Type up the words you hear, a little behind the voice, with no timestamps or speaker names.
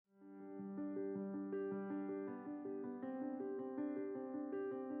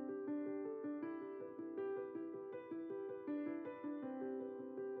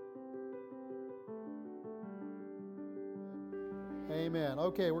Amen.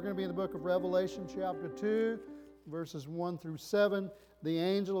 Okay, we're going to be in the book of Revelation, chapter 2, verses 1 through 7. The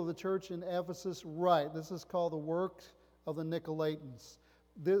angel of the church in Ephesus write. This is called the work of the Nicolaitans.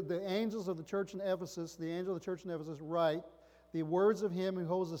 The angels of the church in Ephesus, the angel of the church in Ephesus write, the words of him who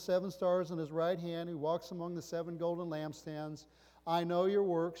holds the 7 stars in his right hand, who walks among the 7 golden lampstands. I know your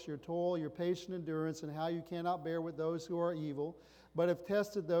works, your toil, your patient endurance, and how you cannot bear with those who are evil, but have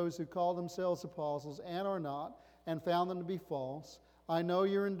tested those who call themselves apostles and are not, and found them to be false. I know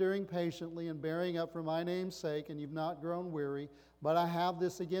you're enduring patiently and bearing up for my name's sake, and you've not grown weary, but I have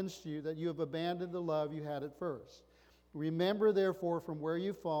this against you, that you have abandoned the love you had at first. Remember, therefore, from where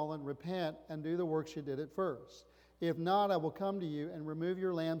you've fallen, repent, and do the works you did at first. If not, I will come to you and remove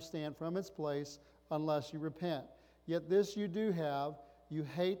your lampstand from its place, unless you repent. Yet this you do have, you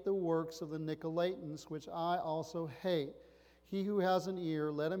hate the works of the Nicolaitans, which I also hate. He who has an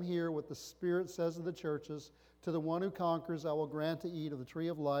ear, let him hear what the Spirit says to the churches. To the one who conquers, I will grant to eat of the tree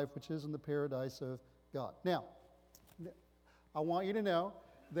of life, which is in the paradise of God. Now, I want you to know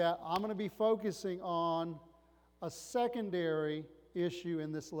that I'm going to be focusing on a secondary issue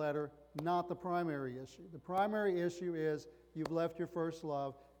in this letter, not the primary issue. The primary issue is you've left your first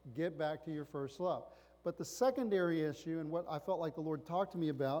love, get back to your first love. But the secondary issue, and what I felt like the Lord talked to me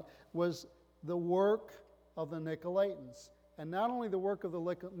about, was the work of the Nicolaitans. And not only the work of the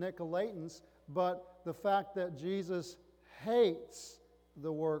Nicolaitans, but the fact that Jesus hates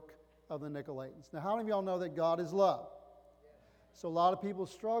the work of the Nicolaitans. Now, how many of y'all know that God is love? So a lot of people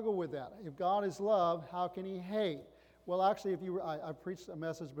struggle with that. If God is love, how can He hate? Well, actually, I preached a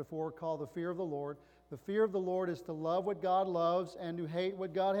message before called the fear of the Lord. The fear of the Lord is to love what God loves and to hate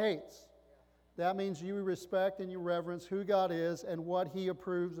what God hates. That means you respect and you reverence who God is and what He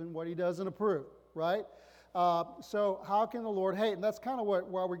approves and what He doesn't approve, right? So how can the Lord hate? And that's kind of what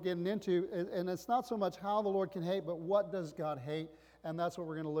we're getting into. And it's not so much how the Lord can hate, but what does God hate? And that's what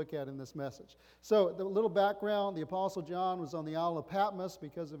we're going to look at in this message. So the little background, the Apostle John was on the Isle of Patmos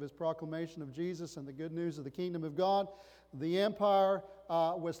because of his proclamation of Jesus and the good news of the kingdom of God. The empire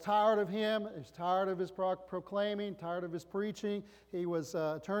was tired of him. He was tired of his proclaiming, tired of his preaching. He was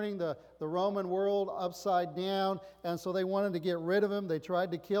turning the Roman world upside down, and so they wanted to get rid of him. They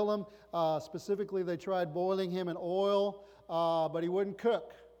tried to kill him. Specifically, they tried boiling him in oil, but he wouldn't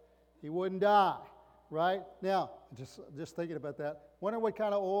cook. He wouldn't die, right? Now, just thinking about that, wonder what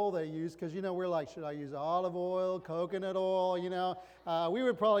kind of oil they use, because, we're like, should I use olive oil, coconut oil, we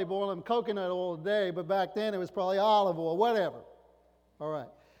would probably boil him coconut oil today, but back then it was probably olive oil, whatever. All right.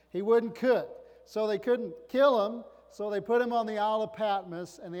 He wouldn't cook, so they couldn't kill him, so they put him on the Isle of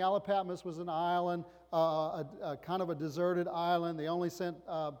Patmos, and the Isle of Patmos was an island, a kind of a deserted island. They only sent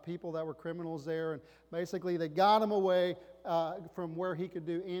people that were criminals there, and basically they got him away from where he could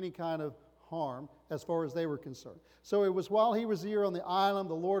do any kind of harm as far as they were concerned. So it was while he was here on the island,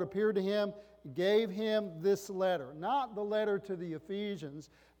 the Lord appeared to him, gave him this letter. Not the letter to the Ephesians,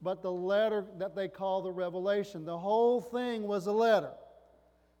 but the letter that they call the Revelation. The whole thing was a letter.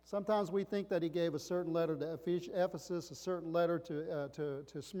 Sometimes we think that he gave a certain letter to Ephesus, a certain letter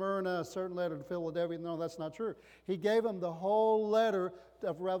to Smyrna, a certain letter to Philadelphia. No, that's not true. He gave them the whole letter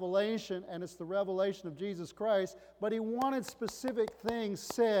of Revelation, and it's the revelation of Jesus Christ, but he wanted specific things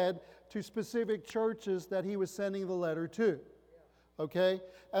said to specific churches that he was sending the letter to. Okay?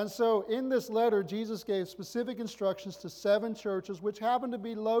 And so in this letter, Jesus gave specific instructions to 7 churches, which happened to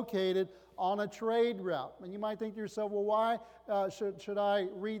be located on a trade route. And you might think to yourself, well, why should I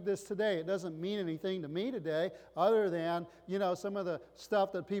read this today? It doesn't mean anything to me today, other than, some of the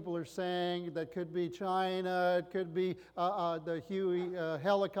stuff that people are saying that could be China, it could be the Huey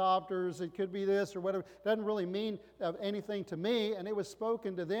helicopters, it could be this or whatever. It doesn't really mean anything to me, and it was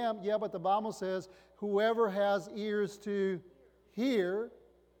spoken to them. Yeah, but the Bible says, whoever has ears to hear,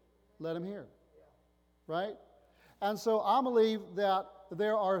 let him hear. Right? And so I believe that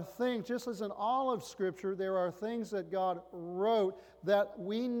there are things, just as in all of Scripture, there are things that God wrote that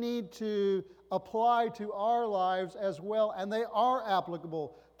we need to apply to our lives as well, and they are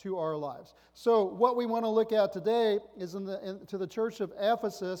applicable to our lives. So what we want to look at today is to the church of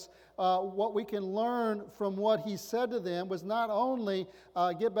Ephesus, what we can learn from what he said to them was not only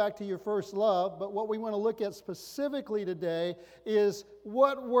get back to your first love, but what we want to look at specifically today is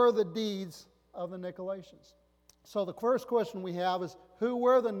what were the deeds of the Nicolaitans. So the first question we have is, who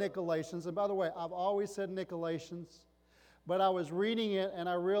were the Nicolaitans? And by the way, I've always said Nicolaitans, but I was reading it and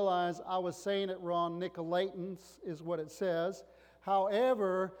I realized I was saying it wrong. Nicolaitans is what it says.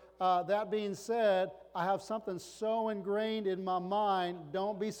 However, that being said, I have something so ingrained in my mind,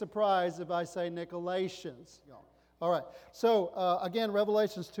 don't be surprised if I say Nicolaitans. All right, so again,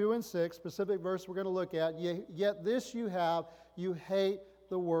 Revelations 2 and 6, specific verse we're going to look at. Yet this you have, you hate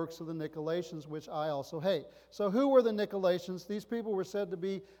the works of the Nicolaitans, which I also hate. So who were the Nicolaitans? These people were said to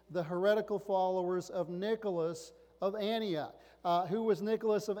be the heretical followers of Nicholas of Antioch. Who was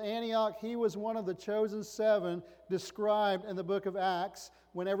Nicholas of Antioch? He was one of the chosen seven described in the book of Acts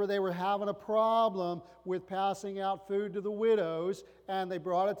whenever they were having a problem with passing out food to the widows, and they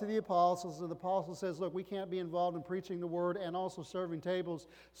brought it to the apostles, and the apostle says, look, we can't be involved in preaching the word and also serving tables,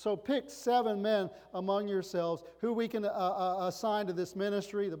 so pick 7 men among yourselves who we can assign to this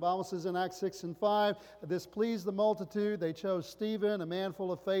ministry. The Bible says in Acts 6 and 5, this pleased the multitude. They chose Stephen, a man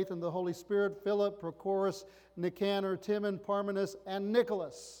full of faith in the Holy Spirit, Philip, Prochorus, Nicanor, Timon, Parmenas, and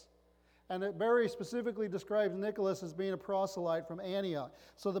Nicholas. And it very specifically describes Nicholas as being a proselyte from Antioch.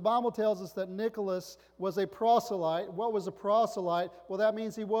 So the Bible tells us that Nicholas was a proselyte. What was a proselyte? Well, that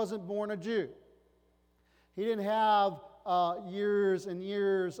means he wasn't born a Jew. He didn't have years and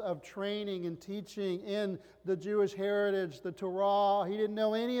years of training and teaching in the Jewish heritage, the Torah. He didn't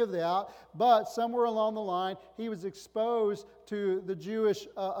know any of that, but somewhere along the line, he was exposed to the Jewish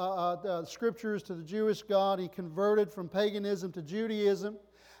scriptures, to the Jewish God. He converted from paganism to Judaism.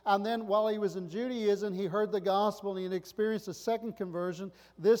 And then while he was in Judaism, he heard the gospel and he experienced a second conversion,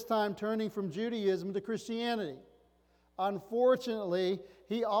 this time turning from Judaism to Christianity. Unfortunately,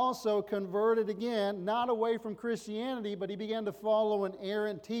 he also converted again, not away from Christianity, but he began to follow an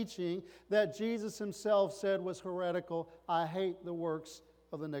errant teaching that Jesus himself said was heretical. I hate the works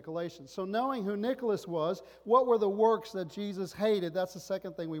of the Nicolaitans. So knowing who Nicholas was, what were the works that Jesus hated? That's the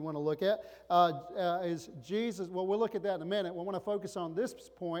second thing we want to look at. Is Jesus, well, we'll look at that in a minute. What I want to focus on this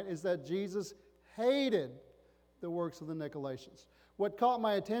point is that Jesus hated the works of the Nicolaitans. What caught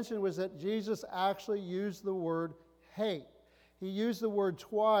my attention was that Jesus actually used the word hate. He used the word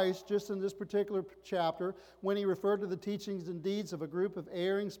twice just in this particular chapter when he referred to the teachings and deeds of a group of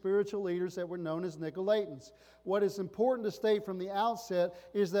erring spiritual leaders that were known as Nicolaitans. What is important to state from the outset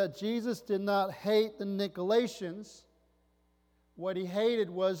is that Jesus did not hate the Nicolaitans. What he hated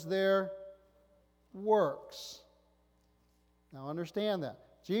was their works. Now understand that.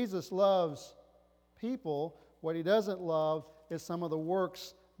 Jesus loves people. What he doesn't love is some of the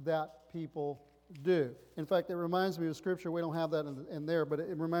works that people do. In fact, it reminds me of Scripture. We don't have that in there, but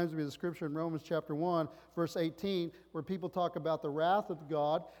it reminds me of the Scripture in Romans chapter 1, verse 18, where people talk about the wrath of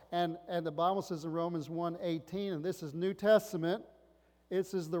God. And the Bible says in Romans 1:18, and this is New Testament, it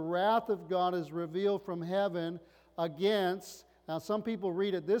says, the wrath of God is revealed from heaven against, now some people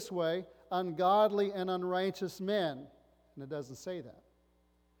read it this way, ungodly and unrighteous men. And it doesn't say that.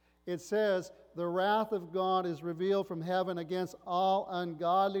 It says, the wrath of God is revealed from heaven against all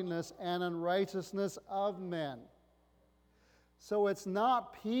ungodliness and unrighteousness of men. So it's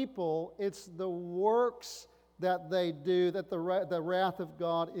not people, it's the works that they do that the wrath of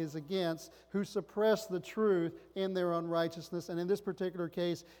God is against, who suppress the truth in their unrighteousness. And in this particular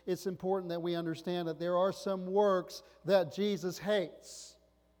case, it's important that we understand that there are some works that Jesus hates.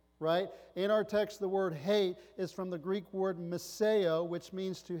 Right? In our text, the word hate is from the Greek word miseo, which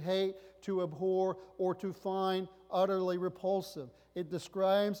means to hate, to abhor, or to find utterly repulsive. It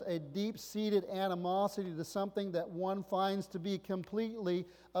describes a deep-seated animosity to something that one finds to be completely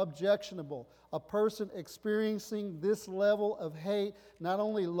objectionable. A person experiencing this level of hate not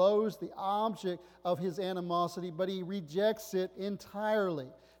only loathes the object of his animosity, but he rejects it entirely.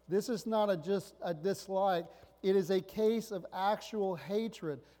 This is not just a dislike. It is a case of actual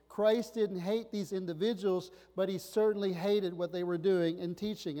hatred. Christ didn't hate these individuals, but he certainly hated what they were doing and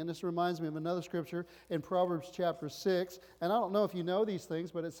teaching. And this reminds me of another scripture in Proverbs chapter 6. And I don't know if you know these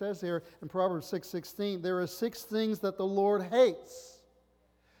things, but it says here in Proverbs 6:16, there are 6 things that the Lord hates.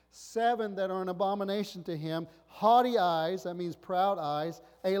 7 that are an abomination to him. Haughty eyes, that means proud eyes.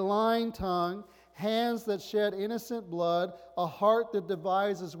 A lying tongue. Hands that shed innocent blood. A heart that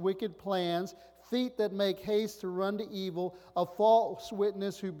devises wicked plans. Feet that make haste to run to evil, a false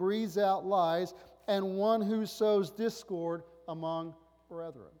witness who breathes out lies, and one who sows discord among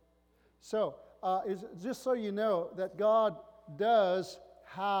brethren. So, just so you know that God does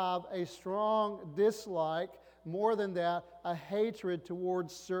have a strong dislike, more than that, a hatred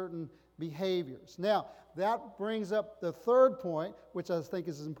towards certain behaviors. Now, that brings up the third point, which I think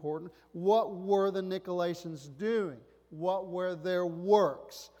is important. What were the Nicolaitans doing? What were their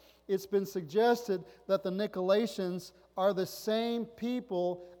works? It's been suggested that the Nicolaitans are the same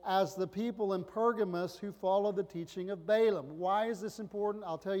people as the people in Pergamos who follow the teaching of Balaam. Why is this important?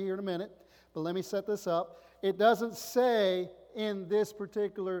 I'll tell you here in a minute, but let me set this up. It doesn't say in this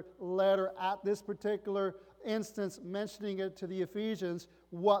particular letter, at this particular instance, mentioning it to the Ephesians,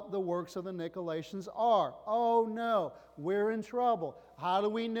 what the works of the Nicolaitans are. Oh no, we're in trouble. How do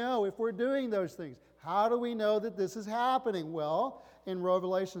we know if we're doing those things? How do we know that this is happening? Well, in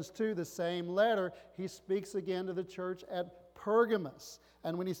Revelations 2, the same letter, he speaks again to the church at Pergamos.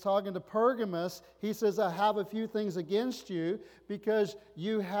 And when he's talking to Pergamos, he says, I have a few things against you, because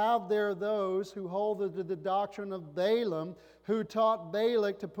you have there those who hold the doctrine of Balaam, who taught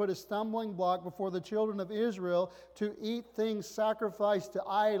Balak to put a stumbling block before the children of Israel, to eat things sacrificed to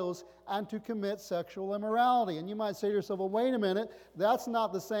idols, and to commit sexual immorality. And you might say to yourself, well, wait a minute, that's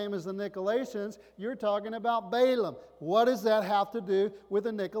not the same as the Nicolaitans. You're talking about Balaam. What does that have to do with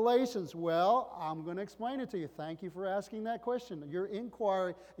the Nicolaitans? Well, I'm going to explain it to you. Thank you for asking that question.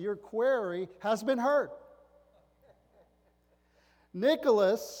 Your query has been heard.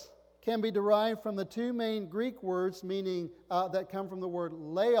 Nicholas can be derived from the two main Greek words meaning that come from the word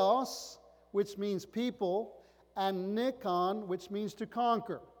laos, which means people, and Nikon, which means to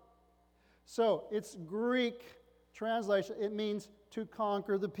conquer. So it's Greek translation. It means to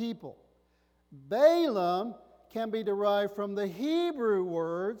conquer the people. Balaam can be derived from the Hebrew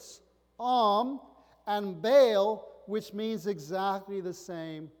words and Baal, which means exactly the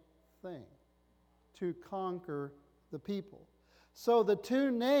same thing, to conquer the people. So the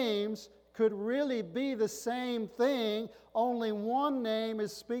two names could really be the same thing, only one name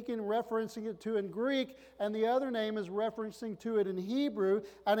is referencing it to in Greek, and the other name is referencing to it in Hebrew.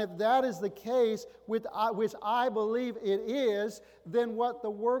 And if that is the case, which I believe it is, then what the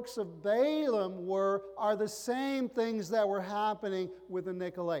works of Balaam are the same things that were happening with the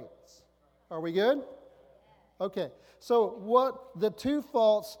Nicolaitans. Are we good? Okay. So what the two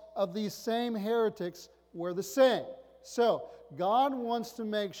faults of these same heretics were the same. So God wants to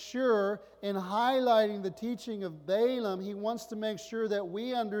make sure, in highlighting the teaching of Balaam, He wants to make sure that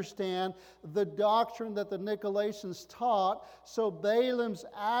we understand the doctrine that the Nicolaitans taught. So Balaam's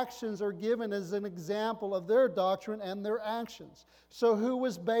actions are given as an example of their doctrine and their actions. So who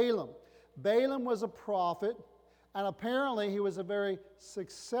was Balaam? Balaam was a prophet, and apparently he was a very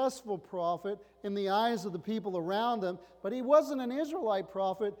successful prophet in the eyes of the people around him. But he wasn't an Israelite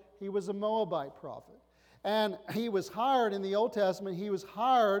prophet, he was a Moabite prophet. And he was hired, in the Old Testament, he was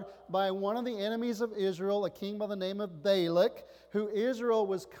hired by one of the enemies of Israel, a king by the name of Balak, who Israel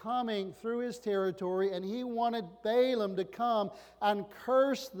was coming through his territory, and he wanted Balaam to come and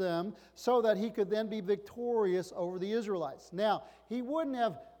curse them so that he could then be victorious over the Israelites. Now, he wouldn't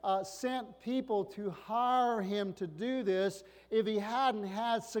have sent people to hire him to do this if he hadn't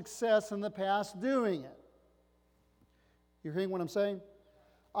had success in the past doing it. You hearing what I'm saying?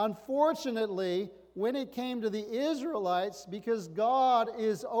 Unfortunately, when it came to the Israelites, because God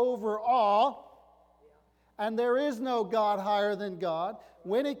is over all, and there is no God higher than God,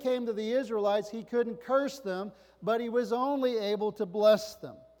 when it came to the Israelites, he couldn't curse them, but he was only able to bless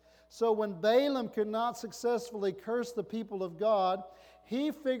them. So when Balaam could not successfully curse the people of God,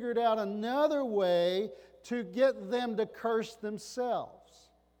 he figured out another way to get them to curse themselves.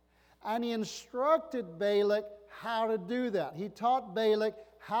 And he instructed Balak how to do that. He taught Balak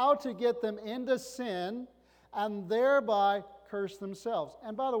how to get them into sin and thereby curse themselves.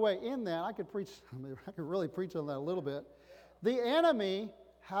 And by the way, in that, I could really preach on that a little bit. The enemy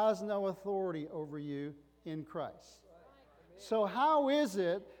has no authority over you in Christ. So how is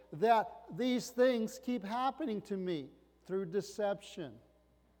it that these things keep happening to me? Through deception,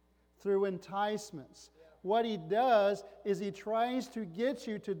 through enticements. What he does is he tries to get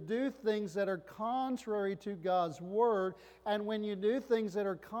you to do things that are contrary to God's Word. And when you do things that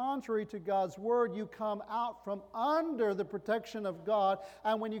are contrary to God's Word, you come out from under the protection of God.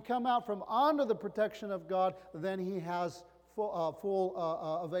 And when you come out from under the protection of God, then he has full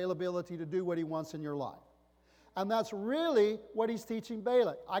availability to do what he wants in your life. And that's really what he's teaching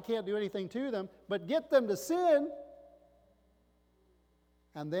Balak. I can't do anything to them, but get them to sin,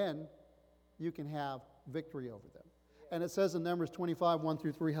 and then you can have victory over them. And it says in Numbers 25,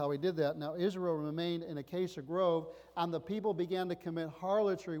 1-3, how he did that. Now Israel remained in Acacia Grove, and the people began to commit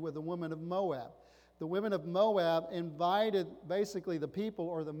harlotry with the women of Moab. The women of Moab invited basically the people,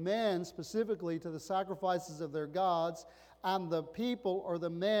 or the men specifically, to the sacrifices of their gods, and the people or the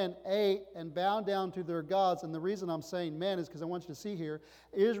men ate and bowed down to their gods. And the reason I'm saying men is because I want you to see here,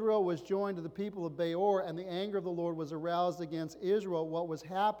 Israel was joined to the people of Beor, and the anger of the Lord was aroused against Israel. What was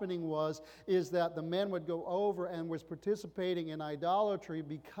happening is that the men would go over and was participating in idolatry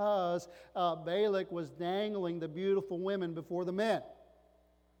because Balak was dangling the beautiful women before the men.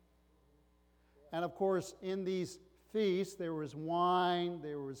 And of course, in these feast, there was wine,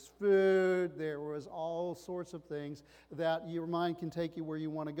 there was food, there was all sorts of things that your mind can take you where you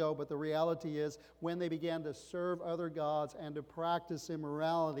want to go. But the reality is, when they began to serve other gods and to practice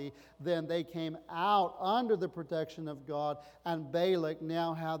immorality, then they came out under the protection of God, and Balak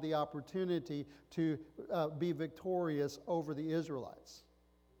now had the opportunity to be victorious over the Israelites.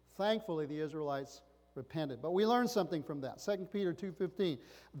 Thankfully, the Israelites repented. But we learn something from that. 2 Peter 2:15.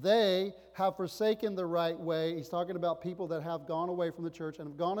 They have forsaken the right way. He's talking about people that have gone away from the church and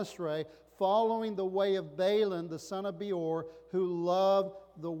have gone astray, following the way of Balaam, the son of Beor, who loved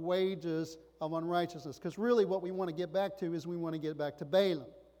the wages of unrighteousness. Because really what we want to get back to is we want to get back to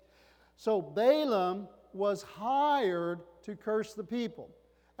Balaam. So Balaam was hired to curse the people.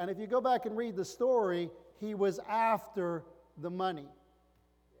 And if you go back and read the story, he was after the money.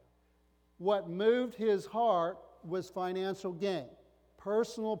 What moved his heart was financial gain,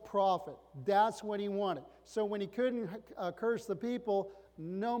 personal profit. That's what he wanted. So when he couldn't curse the people,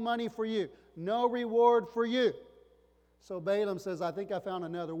 no money for you, no reward for you. So Balaam says, I think I found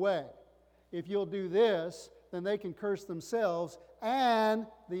another way. If you'll do this, then they can curse themselves, and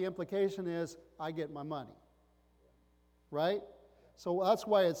the implication is, I get my money. Right? So that's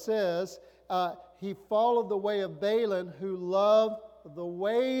why it says, he followed the way of Balaam, who loved the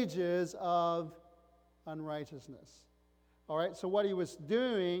wages of unrighteousness. All right, so what he was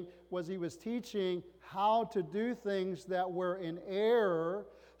doing was he was teaching how to do things that were in error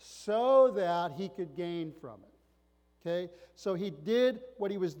so that he could gain from it. Okay, so he did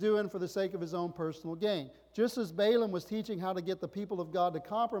what he was doing for the sake of his own personal gain. Just as Balaam was teaching how to get the people of God to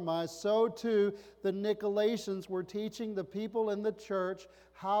compromise, so too the Nicolaitans were teaching the people in the church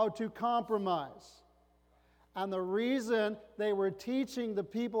how to compromise. And the reason they were teaching the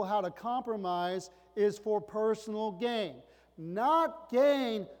people how to compromise is for personal gain. Not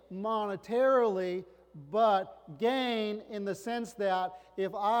gain monetarily, but gain in the sense that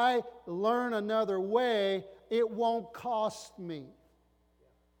if I learn another way, it won't cost me.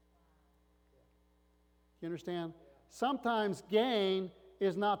 You understand? Sometimes gain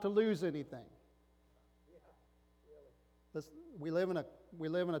is not to lose anything. We live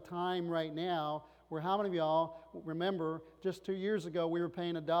in a time right now where how many of y'all remember just 2 years ago we were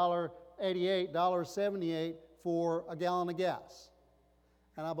paying $1.88, $1.78 for a gallon of gas.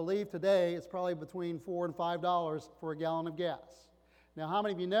 And I believe today it's probably between $4 and $5 for a gallon of gas. Now, how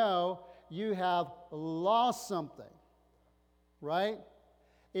many of you know you have lost something, right?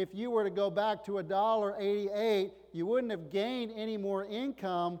 If you were to go back to $1.88, you wouldn't have gained any more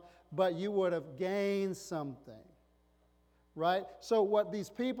income, but you would have gained something. Right? So what these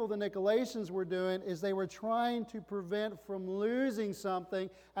people, the Nicolaitans, were doing is they were trying to prevent from losing something,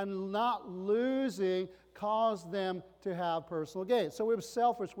 and not losing caused them to have personal gain. So it was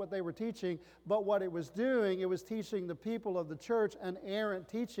selfish what they were teaching, but what it was doing, it was teaching the people of the church an errant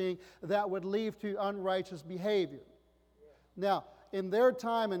teaching that would lead to unrighteous behavior. Now, in their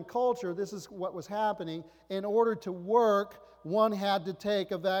time and culture, this is what was happening. In order to work, one had to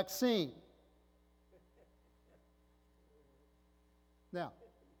take a vaccine. Now,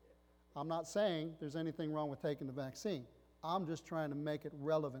 I'm not saying there's anything wrong with taking the vaccine. I'm just trying to make it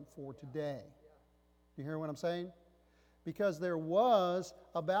relevant for today. You hear what I'm saying? Because there was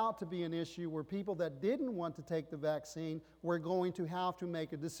about to be an issue where people that didn't want to take the vaccine were going to have to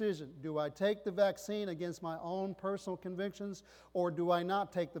make a decision. Do I take the vaccine against my own personal convictions, or do I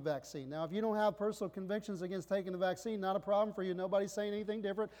not take the vaccine? Now, if you don't have personal convictions against taking the vaccine, not a problem for you. Nobody's saying anything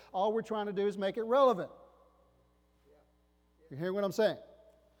different. All we're trying to do is make it relevant. You hear what I'm saying?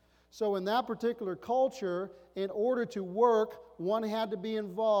 So in that particular culture, in order to work, one had to be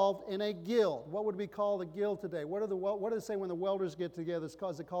involved in a guild. What would we call a guild today? What does it say when the welders get together? Is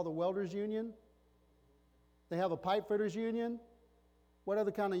it called the welders union? They have a pipe fitters union? What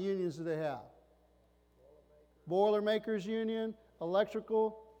other kind of unions do they have? Boilermakers union,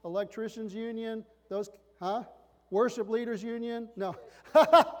 electricians union, worship leaders union? No.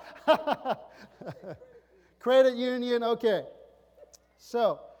 Credit union, okay.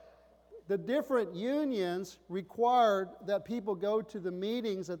 So, the different unions required that people go to the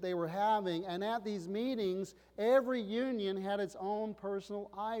meetings that they were having, and at these meetings, every union had its own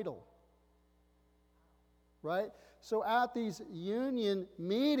personal idol. Right? So at these union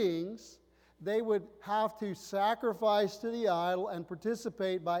meetings, they would have to sacrifice to the idol and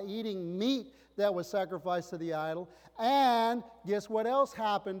participate by eating meat that was sacrificed to the idol. And guess what else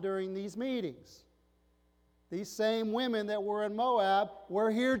happened during these meetings? These same women that were in Moab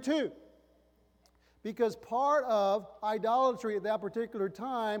were here too. Because part of idolatry at that particular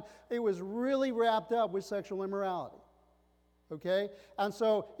time, it was really wrapped up with sexual immorality. Okay? And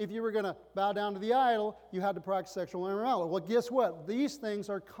so if you were going to bow down to the idol, you had to practice sexual immorality. Well, guess what? These things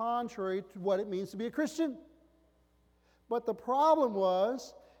are contrary to what it means to be a Christian. But the problem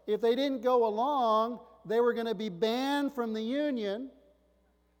was, if they didn't go along, they were going to be banned from the union.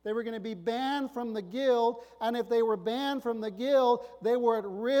 They were going to be banned from the guild, and if they were banned from the guild, they were at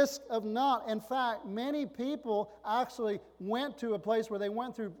risk of not. In fact, many people actually went to a place where they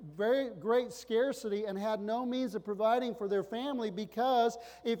went through very great scarcity and had no means of providing for their family, because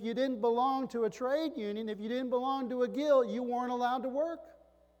if you didn't belong to a trade union, if you didn't belong to a guild, you weren't allowed to work.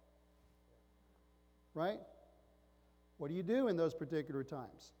 Right? What do you do in those particular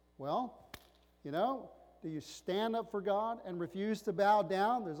times? Well, do you stand up for God and refuse to bow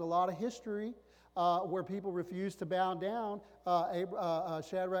down? There's a lot of history where people refuse to bow down.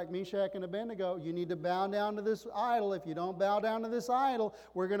 Shadrach, Meshach, and Abednego, you need to bow down to this idol. If you don't bow down to this idol,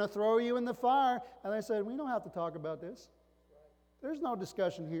 we're going to throw you in the fire. And they said, we don't have to talk about this. There's no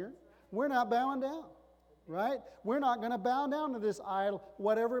discussion here. We're not bowing down, right? We're not going to bow down to this idol,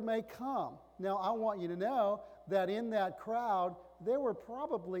 whatever may come. Now, I want you to know that in that crowd, there were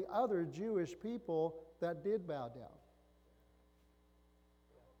probably other Jewish people that did bow down.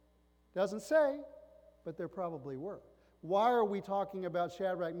 Doesn't say, but there probably were. Why are we talking about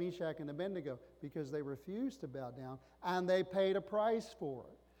Shadrach, Meshach, and Abednego? Because they refused to bow down, and they paid a price for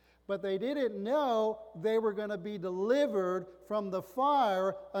it. But they didn't know they were going to be delivered from the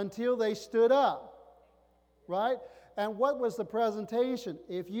fire until they stood up. Right? And what was the presentation?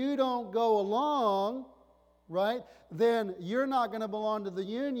 If you don't go along, right, then you're not going to belong to the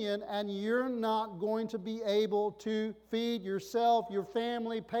union, and you're not going to be able to feed yourself, your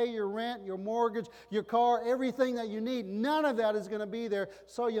family, pay your rent, your mortgage, your car, everything that you need. None of that is going to be there,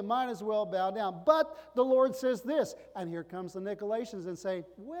 so you might as well bow down. But the Lord says this, and here comes the Nicolaitans and say,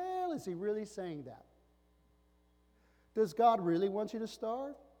 well, is he really saying that? Does God really want you to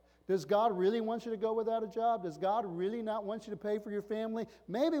starve? Does God really want you to go without a job? Does God really not want you to pay for your family?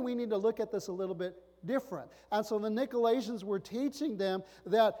 Maybe we need to look at this a little bit different. And so the Nicolaitans were teaching them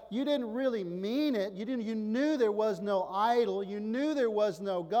that you didn't really mean it. You knew there was no idol. You knew there was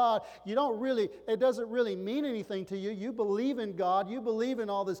no God. It doesn't really mean anything to you. You believe in God. You believe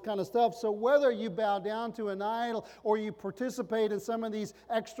in all this kind of stuff. So whether you bow down to an idol or you participate in some of these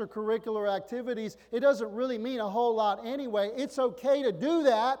extracurricular activities, it doesn't really mean a whole lot anyway. It's okay to do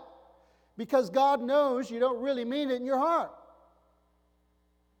that because God knows you don't really mean it in your heart.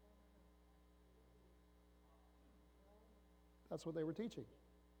 That's what they were teaching,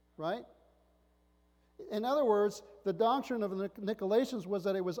 right? In other words, the doctrine of the Nicolaitans was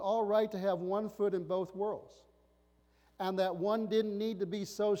that it was all right to have one foot in both worlds, and that one didn't need to be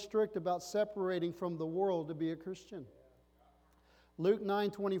so strict about separating from the world to be a Christian. Luke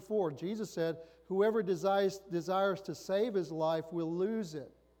 9:24, Jesus said, whoever desires to save his life will lose it,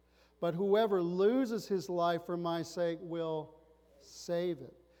 but whoever loses his life for my sake will save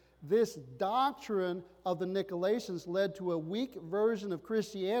it. This doctrine of the Nicolaitans led to a weak version of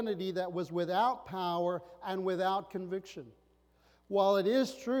Christianity that was without power and without conviction. While it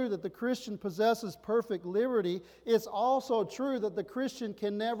is true that the Christian possesses perfect liberty, it's also true that the Christian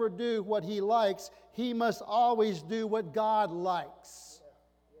can never do what he likes. He must always do what God likes.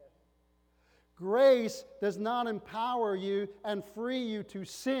 Grace does not empower you and free you to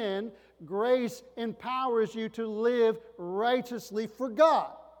sin. Grace empowers you to live righteously for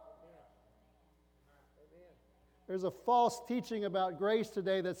God. There's a false teaching about grace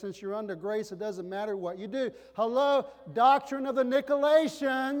today that since you're under grace, it doesn't matter what you do. Hello, doctrine of the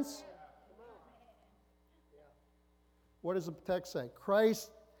Nicolaitans. What does the text say?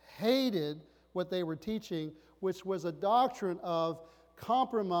 Christ hated what they were teaching, which was a doctrine of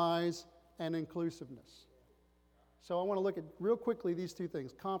compromise and inclusiveness. So I want to look at real quickly these two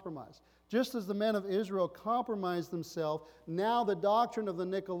things. Compromise. Just as the men of Israel compromised themselves, now the doctrine of the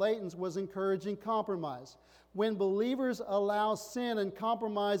Nicolaitans was encouraging compromise. When believers allow sin and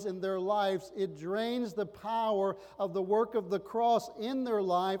compromise in their lives, it drains the power of the work of the cross in their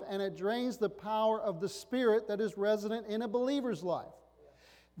life, and it drains the power of the Spirit that is resident in a believer's life.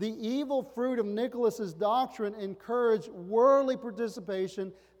 The evil fruit of Nicholas's doctrine encouraged worldly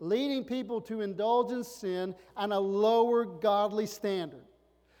participation, leading people to indulge in sin and a lower godly standard.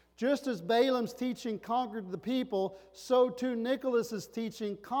 Just as Balaam's teaching conquered the people, so too Nicholas's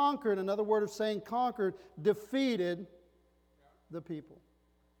teaching conquered, another word of saying conquered, defeated the people.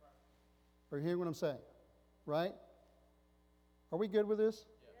 Are you hearing what I'm saying? Right? Are we good with this?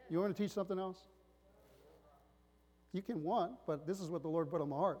 You want to teach something else? You can want, but this is what the Lord put on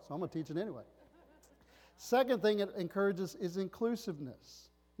my heart, so I'm going to teach it anyway. Second thing it encourages is inclusiveness.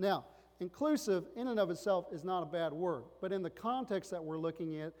 Now, inclusive in and of itself is not a bad word, but in the context that we're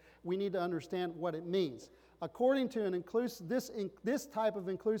looking at, we need to understand what it means. According to this type of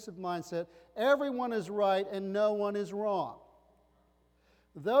inclusive mindset, everyone is right and no one is wrong.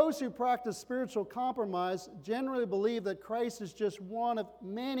 Those who practice spiritual compromise generally believe that Christ is just one of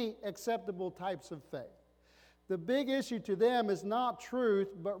many acceptable types of faith. The big issue to them is not truth,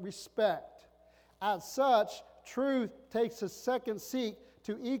 but respect. As such, truth takes a second seat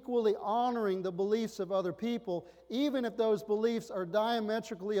to equally honoring the beliefs of other people, even if those beliefs are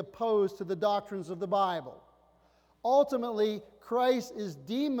diametrically opposed to the doctrines of the Bible. Ultimately, Christ is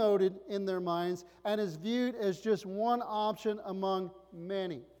demoted in their minds and is viewed as just one option among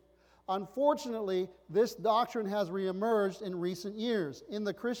many. Unfortunately, this doctrine has reemerged in recent years. In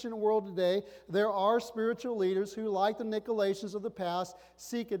the Christian world today, there are spiritual leaders who, like the Nicolaitans of the past,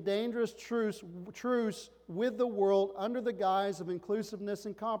 seek a dangerous truce with the world under the guise of inclusiveness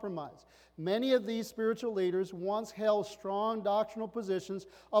and compromise. Many of these spiritual leaders once held strong doctrinal positions,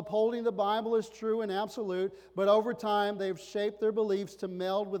 upholding the Bible as true and absolute, but over time they've shaped their beliefs to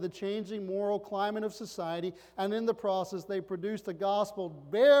meld with the changing moral climate of society, and in the process they produced a gospel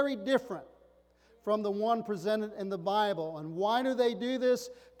very different from the one presented in the Bible. And why do they do this?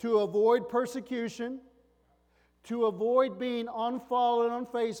 To avoid persecution, to avoid being unfollowed on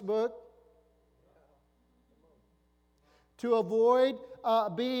Facebook, to avoid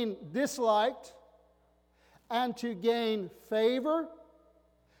being disliked, and to gain favor,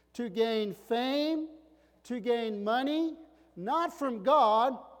 to gain fame, to gain money, not from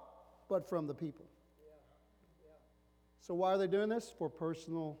God, but from the people. So why are they doing this? For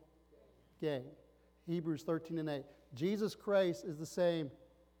personal gain. Hebrews 13:8. Jesus Christ is the same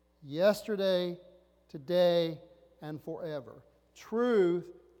yesterday, today, and forever. Truth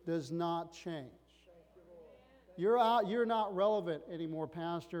does not change. You're not relevant anymore,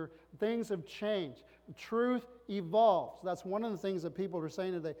 Pastor. Things have changed. Truth evolves. That's one of the things that people are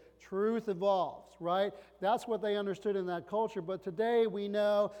saying today. Truth evolves, right? That's what they understood in that culture. But today we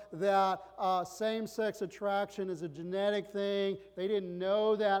know that same-sex attraction is a genetic thing. They didn't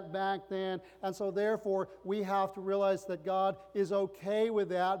know that back then. And so therefore, we have to realize that God is okay with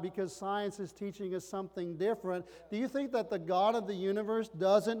that because science is teaching us something different. Do you think that the God of the universe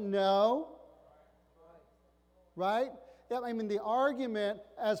doesn't know? Right? I mean, the argument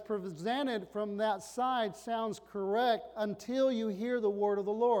as presented from that side sounds correct until you hear the word of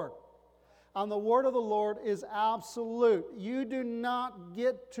the Lord. And the word of the Lord is absolute. You do not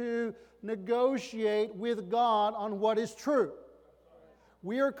get to negotiate with God on what is true.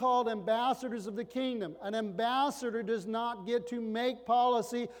 We are called ambassadors of the kingdom. An ambassador does not get to make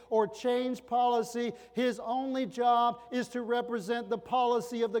policy or change policy. His only job is to represent the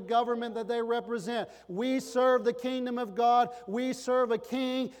policy of the government that they represent. We serve the kingdom of God. We serve a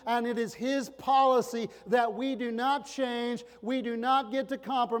king, and it is his policy that we do not change. We do not get to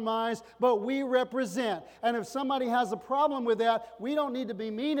compromise, but we represent. And if somebody has a problem with that, we don't need to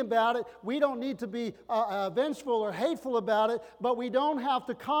be mean about it. We don't need to be vengeful or hateful about it, but we don't have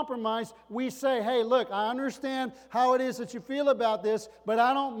to compromise. We say, hey, look, I understand how it is that you feel about this, but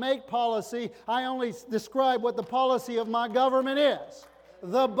I don't make policy. I only describe what the policy of my government is.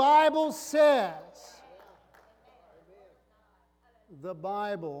 The Bible says. The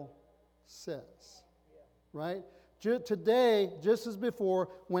Bible says. Right? Today, just as before,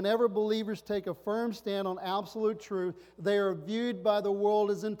 whenever believers take a firm stand on absolute truth, they are viewed by the world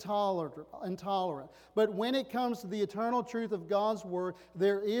as intolerant. But when it comes to the eternal truth of God's Word,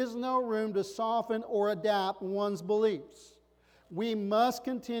 there is no room to soften or adapt one's beliefs. We must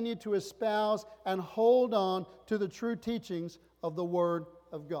continue to espouse and hold on to the true teachings of the Word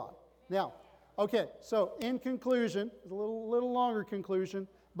of God. Now, okay, so in conclusion, a little longer conclusion,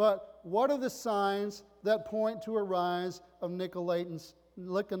 but what are the signs that point to a rise of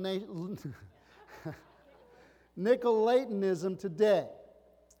Nicolaitanism today?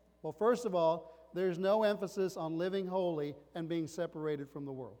 Well, first of all, there's no emphasis on living holy and being separated from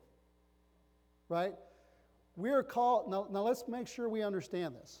the world. Right? We are called, now let's make sure we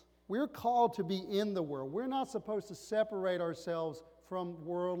understand this. We're called to be in the world. We're not supposed to separate ourselves from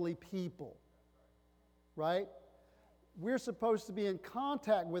worldly people. Right? We're supposed to be in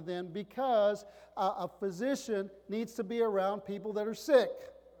contact with them because a physician needs to be around people that are sick.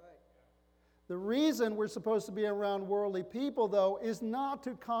 Right. The reason we're supposed to be around worldly people, though, is not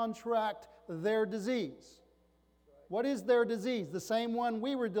to contract their disease. Right. What is their disease? The same one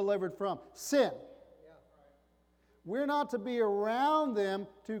we were delivered from, sin. We're not to be around them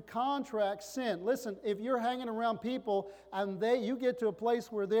to contract sin. Listen, if you're hanging around people and you get to a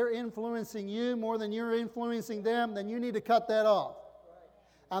place where they're influencing you more than you're influencing them, then you need to cut that off.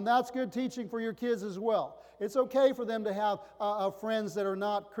 And that's good teaching for your kids as well. It's okay for them to have friends that are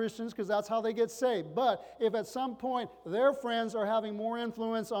not Christians because that's how they get saved. But if at some point their friends are having more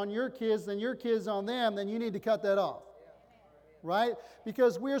influence on your kids than your kids on them, then you need to cut that off. Right?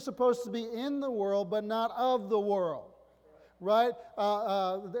 Because we're supposed to be in the world, but not of the world. Right?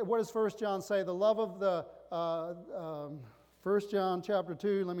 What does 1 John say? The love of the... 1 John chapter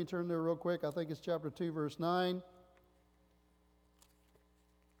 2, let me turn there real quick. I think it's chapter 2, verse 9.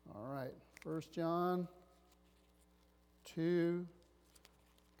 All right. 1 John 2.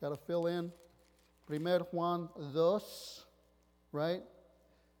 Got to fill in. 1 Juan 2. Right?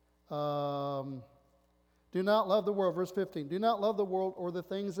 Do not love the world. Verse 15. Do not love the world or the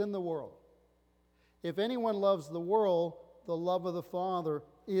things in the world. If anyone loves the world, the love of the Father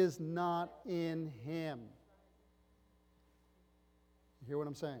is not in him. You hear what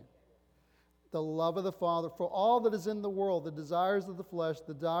I'm saying? The love of the Father. For all that is in the world, the desires of the flesh,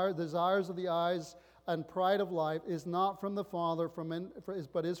 the desires of the eyes, and pride of life is not from the Father,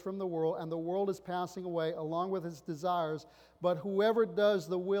 but is from the world, and the world is passing away along with its desires. But whoever does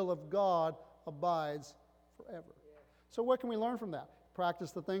the will of God abides forever. So what can we learn from that?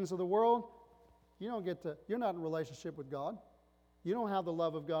 Practice the things of the world. You're not in relationship with God. You don't have the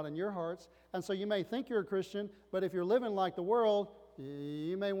love of God in your hearts. And so you may think you're a Christian, but if you're living like the world,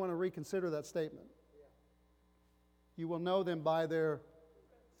 you may want to reconsider that statement. You will know them by their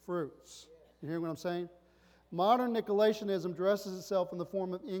fruits. You hear what I'm saying? Modern Nicolaitanism dresses itself in the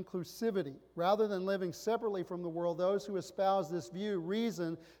form of inclusivity. Rather than living separately from the world, those who espouse this view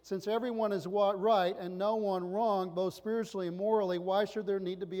reason, since everyone is right and no one wrong, both spiritually and morally, why should there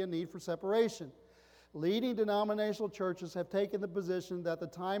need to be a need for separation? Leading denominational churches have taken the position that the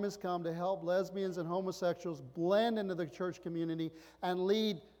time has come to help lesbians and homosexuals blend into the church community and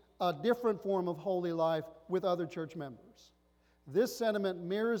lead a different form of holy life with other church members. This sentiment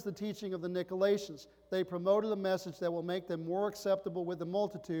mirrors the teaching of the Nicolaitans. They promoted a message that will make them more acceptable with the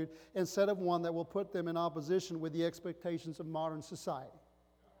multitude instead of one that will put them in opposition with the expectations of modern society.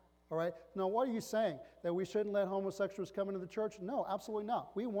 All right? Now, what are you saying? That we shouldn't let homosexuals come into the church? No, absolutely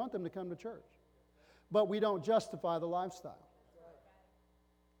not. We want them to come to church. But we don't justify the lifestyle.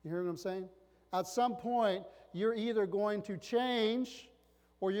 You hear what I'm saying? At some point, you're either going to change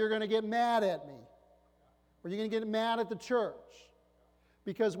or you're going to get mad at me. Or you're going to get mad at the church.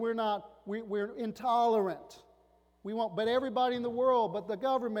 Because we're intolerant. We want, but everybody in the world, but the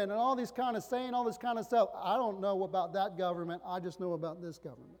government and all these kind of saying all this kind of stuff. I don't know about that government. I just know about this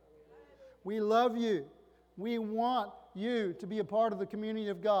government. We love you. We want you to be a part of the community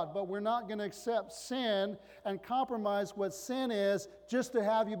of God, but we're not going to accept sin and compromise what sin is just to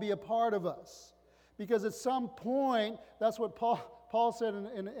have you be a part of us. Because at some point, that's what Paul said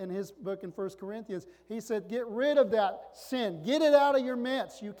in his book in 1 Corinthians. He said, get rid of that sin. Get it out of your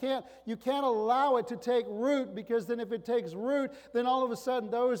midst. You can't allow it to take root, because then if it takes root, then all of a sudden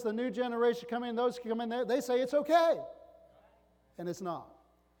the new generation come in, those come in, they say it's okay. And it's not.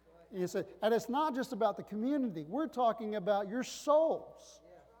 You say, and it's not just about the community. We're talking about your souls.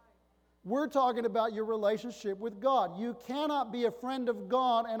 We're talking about your relationship with God. You cannot be a friend of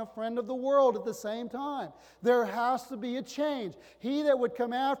God and a friend of the world at the same time. There has to be a change. He that would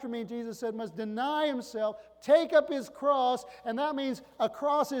come after me, Jesus said, must deny himself, take up his cross, and that means a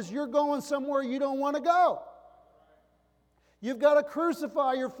cross is you're going somewhere you don't want to go. You've got to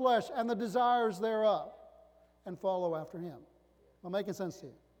crucify your flesh and the desires thereof and follow after him. Am I making sense to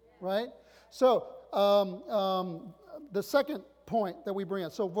you? Right? So, the second point that we bring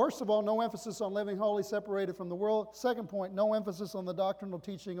up. So, first of all, no emphasis on living holy, separated from the world. Second point, no emphasis on the doctrinal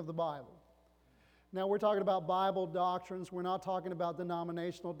teaching of the Bible. Now, we're talking about Bible doctrines. We're not talking about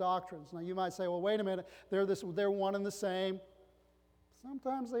denominational doctrines. Now, you might say, well, wait a minute. They're one and the same.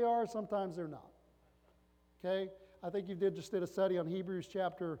 Sometimes they are, sometimes they're not. Okay? I think you just did a study on Hebrews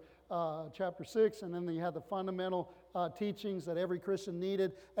chapter 6, and then you had the fundamental teachings that every Christian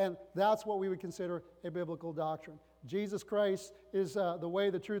needed, and that's what we would consider a biblical doctrine. Jesus Christ is the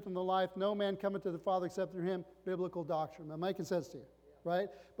way, the truth, and the life. No man cometh to the Father except through him. Biblical doctrine. Am I making sense to you? Right?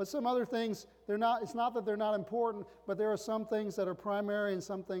 But some other things, it's not that they're not important, but there are some things that are primary and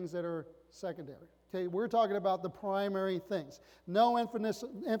some things that are secondary. Okay, we're talking about the primary things. No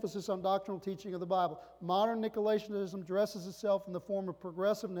emphasis on doctrinal teaching of the Bible. Modern Nicolaitanism dresses itself in the form of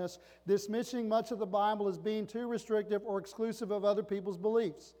progressiveness, dismissing much of the Bible as being too restrictive or exclusive of other people's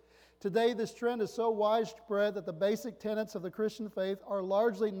beliefs. Today, this trend is so widespread that the basic tenets of the Christian faith are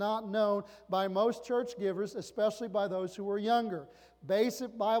largely not known by most church givers, especially by those who are younger.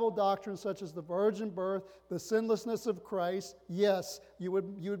 Basic Bible doctrines such as the virgin birth, the sinlessness of Christ. Yes, you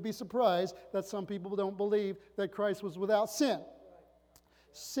would be surprised that some people don't believe that Christ was without sin.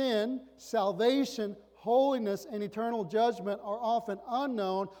 Sin, salvation, holiness, and eternal judgment are often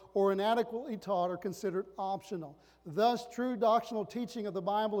unknown or inadequately taught or considered optional. Thus, true doctrinal teaching of the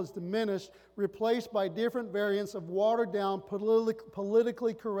Bible is diminished, replaced by different variants of watered-down,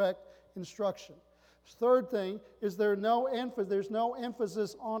 politically correct instruction. Third thing is there's no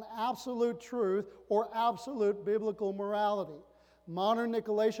emphasis on absolute truth or absolute biblical morality. Modern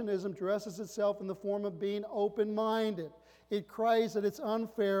Nicolaitanism dresses itself in the form of being open-minded. It cries that it's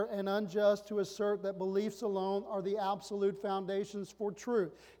unfair and unjust to assert that beliefs alone are the absolute foundations for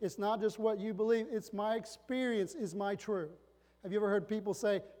truth. It's not just what you believe, it's my experience is my truth. Have you ever heard people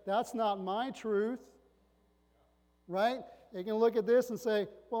say, that's not my truth? Right? They can look at this and say,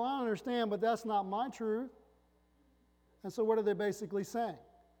 well, I understand, but that's not my truth. And so what are they basically saying?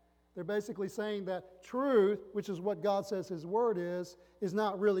 They're basically saying that truth, which is what God says His Word is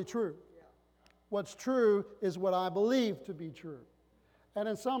not really true. What's true is what I believe to be true. And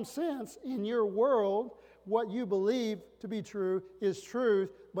in some sense, in your world, what you believe to be true is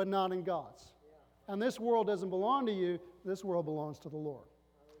truth, but not in God's. And this world doesn't belong to you. This world belongs to the Lord.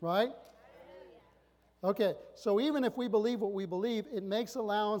 Right? Okay, so even if we believe what we believe, it makes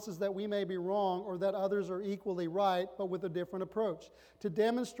allowances that we may be wrong or that others are equally right, but with a different approach. To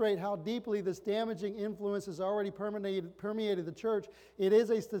demonstrate how deeply this damaging influence has already permeated the church, it is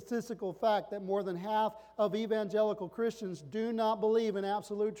a statistical fact that more than half of evangelical Christians do not believe in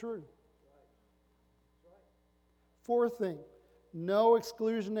absolute truth. Fourth thing, no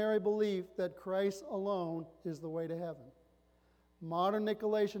exclusionary belief that Christ alone is the way to heaven. Modern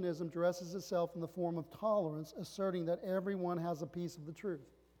Nicolaitanism dresses itself in the form of tolerance, asserting that everyone has a piece of the truth.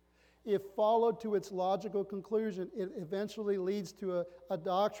 If followed to its logical conclusion, it eventually leads to a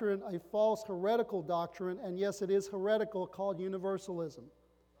doctrine, a false heretical doctrine, and yes, it is heretical, called universalism,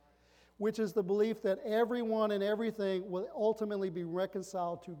 which is the belief that everyone and everything will ultimately be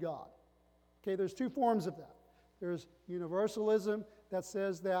reconciled to God. Okay, there's two forms of that. There's universalism that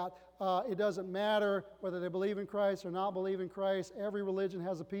says that it doesn't matter whether they believe in Christ or not believe in Christ. Every religion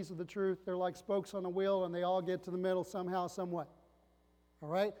has a piece of the truth. They're like spokes on a wheel, and they all get to the middle somehow, some way. All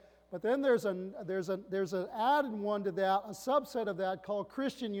right? But then there's an added one to that, a subset of that called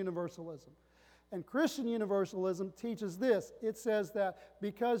Christian universalism. And Christian universalism teaches this. It says that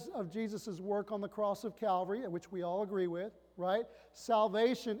because of Jesus' work on the cross of Calvary, which we all agree with, right?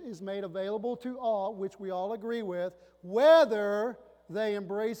 Salvation is made available to all, which we all agree with, whether they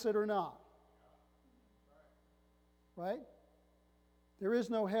embrace it or not. Right? There is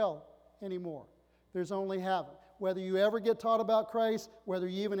no hell anymore. There's only heaven. Whether you ever get taught about Christ, whether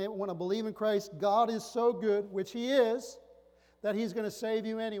you even want to believe in Christ, God is so good, which He is, that He's going to save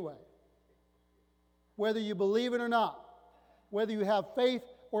you anyway. Whether you believe it or not, whether you have faith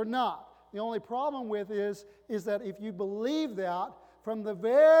or not. The only problem with is that if you believe that, from the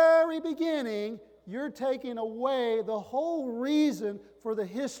very beginning, you're taking away the whole reason for the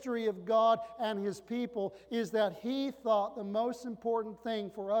history of God and His people is that He thought the most important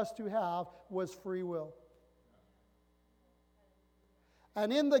thing for us to have was free will.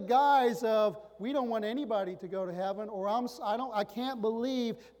 And in the guise of, we don't want anybody to go to heaven, or I can't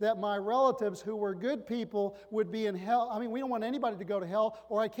believe that my relatives who were good people would be in hell. I mean, we don't want anybody to go to hell,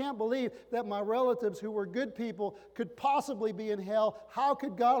 or I can't believe that my relatives who were good people could possibly be in hell. How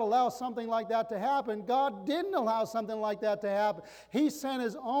could God allow something like that to happen? God didn't allow something like that to happen. He sent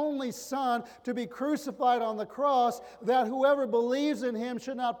His only Son to be crucified on the cross, that whoever believes in Him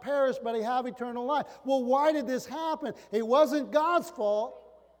should not perish, but have eternal life. Well, why did this happen? It wasn't God's fault.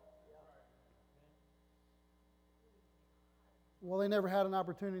 Well, they never had an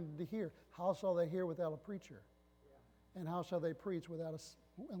opportunity to hear. How shall they hear without a preacher? And how shall they preach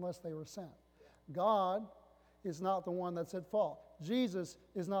unless they were sent? God is not the one that's at fault. Jesus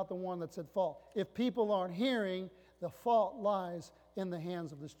is not the one that's at fault. If people aren't hearing, the fault lies in the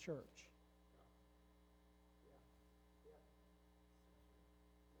hands of this church.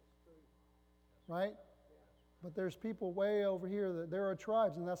 Right? But there's people way over here that there are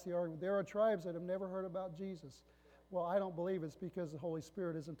tribes, and that's the argument. There are tribes that have never heard about Jesus. Well, I don't believe it's because the Holy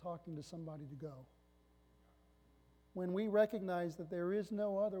Spirit isn't talking to somebody to go. When we recognize that there is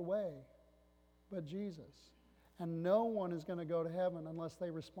no other way but Jesus, and no one is going to go to heaven unless they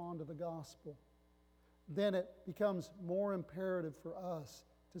respond to the gospel, then it becomes more imperative for us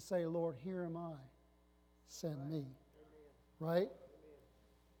to say, Lord, here am I, send me. Right?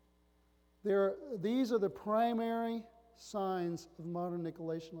 These are the primary signs of modern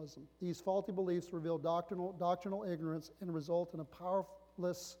Nicolaitanism. These faulty beliefs reveal doctrinal ignorance and result in a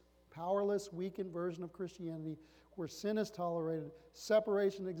powerless, weakened version of Christianity where sin is tolerated,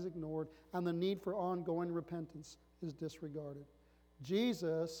 separation is ignored, and the need for ongoing repentance is disregarded.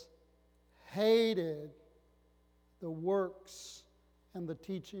 Jesus hated the works and the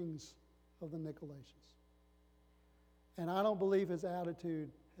teachings of the Nicolaitans. And I don't believe his attitude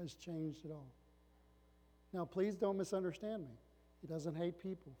has changed at all. Now, please don't misunderstand me. He doesn't hate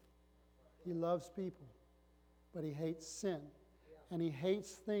people. He loves people. But he hates sin. And he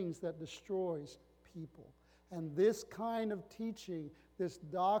hates things that destroys people. And this kind of teaching, this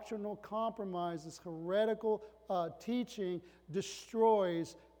doctrinal compromise, this heretical teaching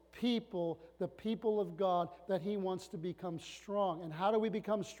destroys people, the people of God, that he wants to become strong. And how do we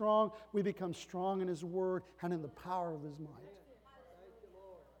become strong? We become strong in his word and in the power of his might.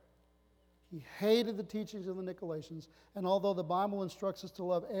 He hated the teachings of the Nicolaitans. And although the Bible instructs us to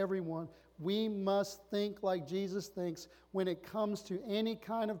love everyone, we must think like Jesus thinks when it comes to any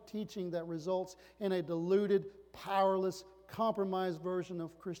kind of teaching that results in a diluted, powerless, compromised version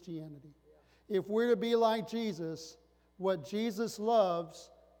of Christianity. If we're to be like Jesus, what Jesus loves,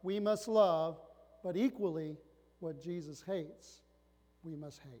 we must love, but equally, what Jesus hates, we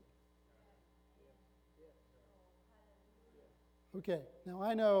must hate. Okay, now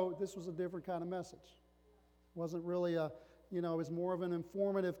I know this was a different kind of message. It wasn't really it was more of an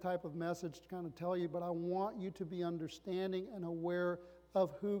informative type of message to kind of tell you, but I want you to be understanding and aware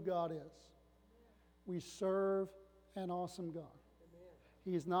of who God is. We serve an awesome God.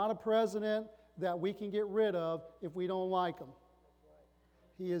 He's not a president that we can get rid of if we don't like him.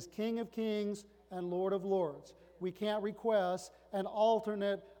 He is King of Kings and Lord of Lords. We can't request an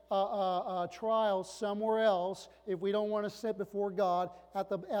alternate trial somewhere else if we don't want to sit before God. At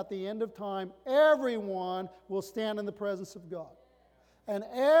the end of time, everyone will stand in the presence of God. And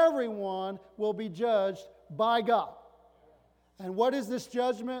everyone will be judged by God. And what is this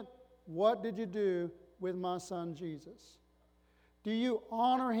judgment? What did you do with my son Jesus? Do you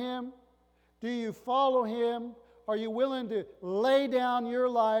honor him? Do you follow him? Are you willing to lay down your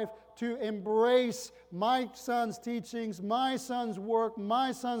life to embrace my son's teachings, my son's work,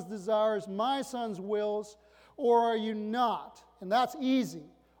 my son's desires, my son's wills? Or are you not? And that's easy.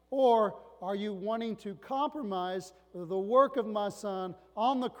 Or are you wanting to compromise the work of my son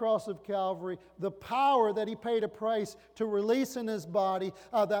on the cross of Calvary, the power that he paid a price to release in his body,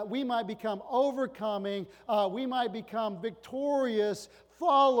 that we might become overcoming, we might become victorious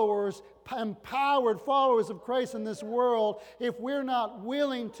followers, empowered followers of Christ in this world? If we're not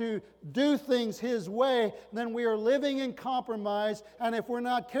willing to do things his way, then we are living in compromise. And if we're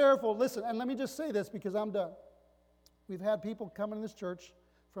not careful, listen, and let me just say this because I'm done. We've had people come in this church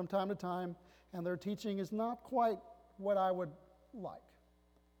from time to time, and their teaching is not quite what I would like.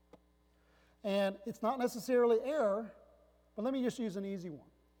 And it's not necessarily error, but let me just use an easy one.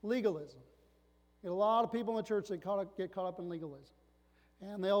 Legalism. You get a lot of people in the church that get caught up in legalism.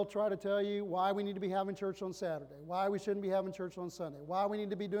 And they'll try to tell you why we need to be having church on Saturday, why we shouldn't be having church on Sunday, why we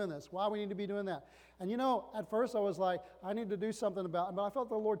need to be doing this, why we need to be doing that. And at first I was like, I need to do something about it, but I felt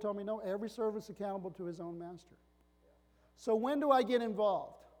the Lord told me, no, every servant's accountable to his own master. So when do I get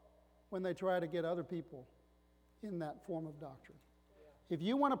involved? When they try to get other people in that form of doctrine. If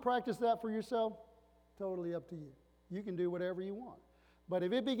you want to practice that for yourself, totally up to you. You can do whatever you want. But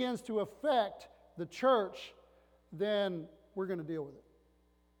if it begins to affect the church, then we're going to deal with it.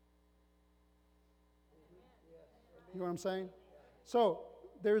 You know what I'm saying? So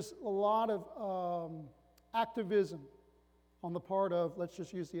there's a lot of activism on the part of, let's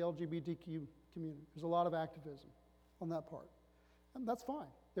just use the LGBTQ community. There's a lot of activism on that part. And that's fine.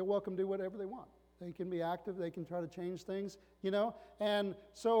 They're welcome to do whatever they want. They can be active. They can try to change things, And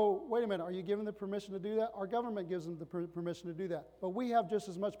so, wait a minute. Are you giving them permission to do that? Our government gives them the permission to do that. But we have just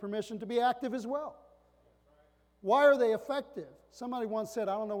as much permission to be active as well. Why are they effective? Somebody once said,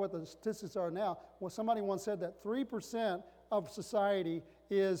 I don't know what the statistics are now, well, somebody once said that 3% of society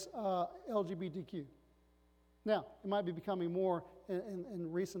is LGBTQ. Now, it might be becoming more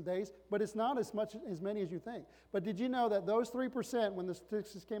in recent days, but it's not as many as you think. But did you know that those 3%, when the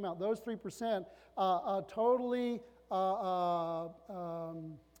statistics came out, those 3% totally,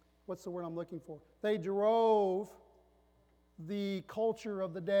 what's the word I'm looking for? They drove the culture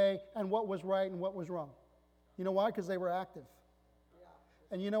of the day and what was right and what was wrong. You know why? Because they were active.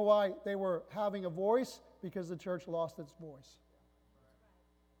 And you know why they were having a voice? Because the church lost its voice.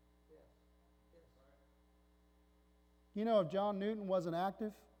 You know, if John Newton wasn't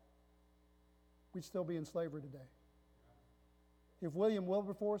active, we'd still be in slavery today. If William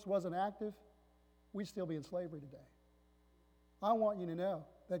Wilberforce wasn't active, we'd still be in slavery today. I want you to know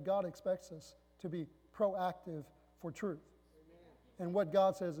that God expects us to be proactive for truth. And what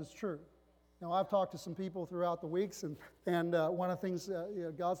God says is true. Now, I've talked to some people throughout the weeks, and one of the things,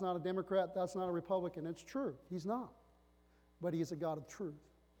 God's not a Democrat, that's not a Republican. It's true. He's not. but He is a God of truth.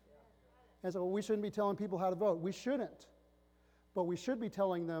 And so we shouldn't be telling people how to vote. We shouldn't. But we should be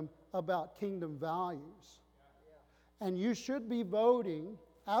telling them about kingdom values. And you should be voting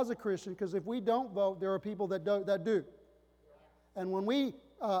as a Christian, because if we don't vote, there are people that do. And when we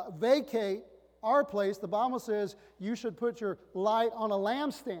vacate our place, the Bible says you should put your light on a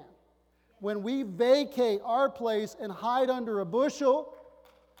lampstand. When we vacate our place and hide under a bushel,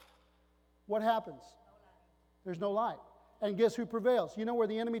 what happens? There's no light. And guess who prevails? You know where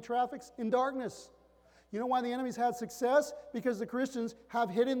the enemy traffics? In darkness. You know why the enemy's had success? Because the Christians have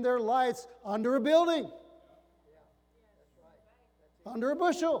hidden their lights under a building. Under a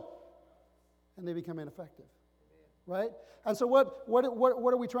bushel. And they become ineffective. Right? And so what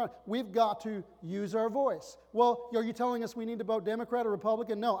are we trying? We've got to use our voice. Well, are you telling us we need to vote Democrat or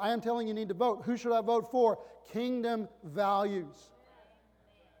Republican? No, I am telling you need to vote. Who should I vote for? Kingdom values.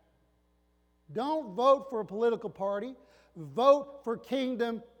 Don't vote for a political party. Vote for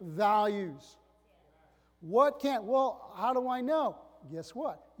kingdom values. What can't? Well, how do I know? Guess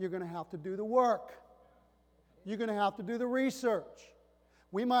what? You're going to have to do the work. You're going to have to do the research.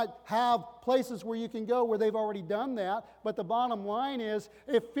 We might have places where you can go where they've already done that, but the bottom line is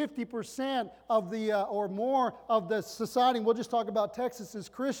if 50% of the or more of the society, and we'll just talk about Texas, is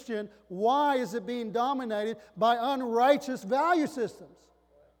Christian, why is it being dominated by unrighteous value systems?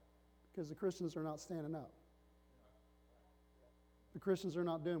 Because the Christians are not standing up. The Christians are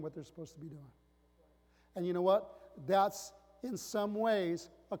not doing what they're supposed to be doing. And you know what? That's in some ways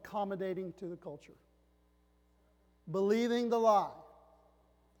accommodating to the culture. Believing the lie.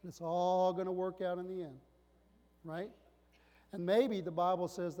 It's all going to work out in the end. Right? And maybe the Bible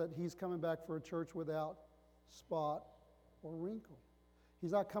says that He's coming back for a church without spot or wrinkle.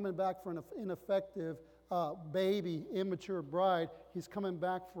 He's not coming back for an ineffective baby, immature bride. He's coming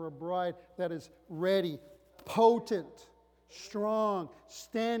back for a bride that is ready, potent, strong,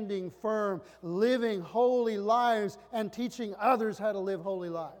 standing firm, living holy lives, and teaching others how to live holy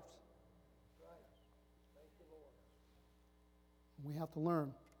lives. We have to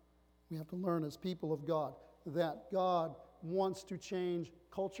learn. We have to learn as people of God that God wants to change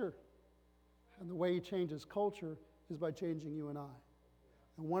culture. And the way He changes culture is by changing you and I.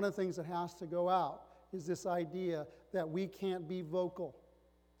 And one of the things that has to go out is this idea that we can't be vocal.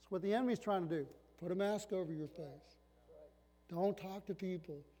 It's what the enemy's trying to do. Put a mask over your face. Don't talk to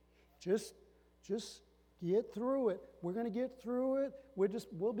people. Just get through it. We're going to get through it.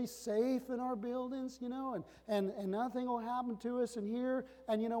 We'll be safe in our buildings, and nothing will happen to us in here.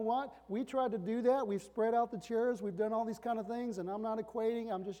 And you know what? We tried to do that. We've spread out the chairs. We've done all these kind of things, and I'm not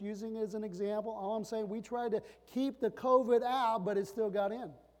equating. I'm just using it as an example. All I'm saying, we tried to keep the COVID out, but it still got in.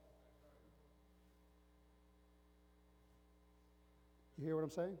 You hear what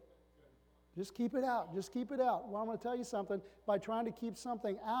I'm saying? Just keep it out. Just keep it out. Well, I'm going to tell you something. By trying to keep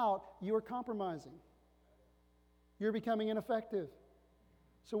something out, you are compromising. You're becoming ineffective.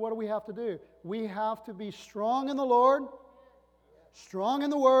 So what do we have to do? We have to be strong in the Lord, strong in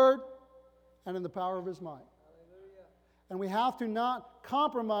the Word, and in the power of His might. And we have to not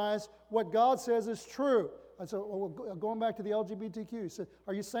compromise what God says is true. And so going back to the LGBTQ, so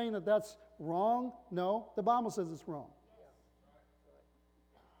are you saying that that's wrong? No, the Bible says it's wrong.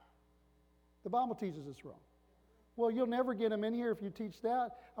 The Bible teaches it's wrong. Well, you'll never get them in here if you teach that.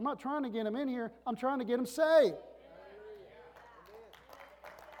 I'm not trying to get them in here. I'm trying to get them saved.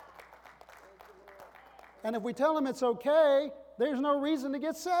 And if we tell them it's okay, there's no reason to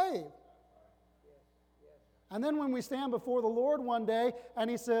get saved. And then when we stand before the Lord one day and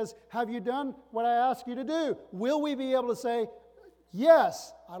He says, have you done what I asked you to do? Will we be able to say,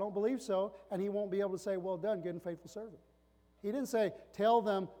 yes, I don't believe so. And He won't be able to say, well done, good and faithful servant. He didn't say, tell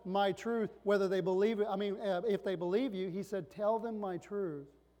them my truth, whether they believe it. If they believe you, He said, tell them my truth,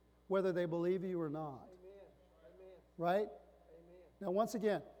 whether they believe you or not. Amen. Right? Amen. Now, once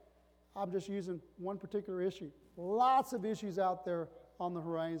again, I'm just using one particular issue. Lots of issues out there on the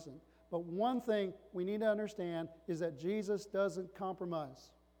horizon. But one thing we need to understand is that Jesus doesn't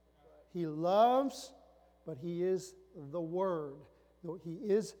compromise. He loves, but He is the Word. He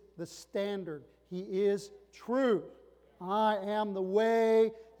is the standard. He is truth. I am the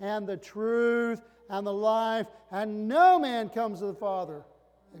way and the truth and the life, and no man comes to the Father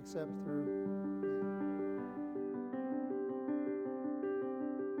except through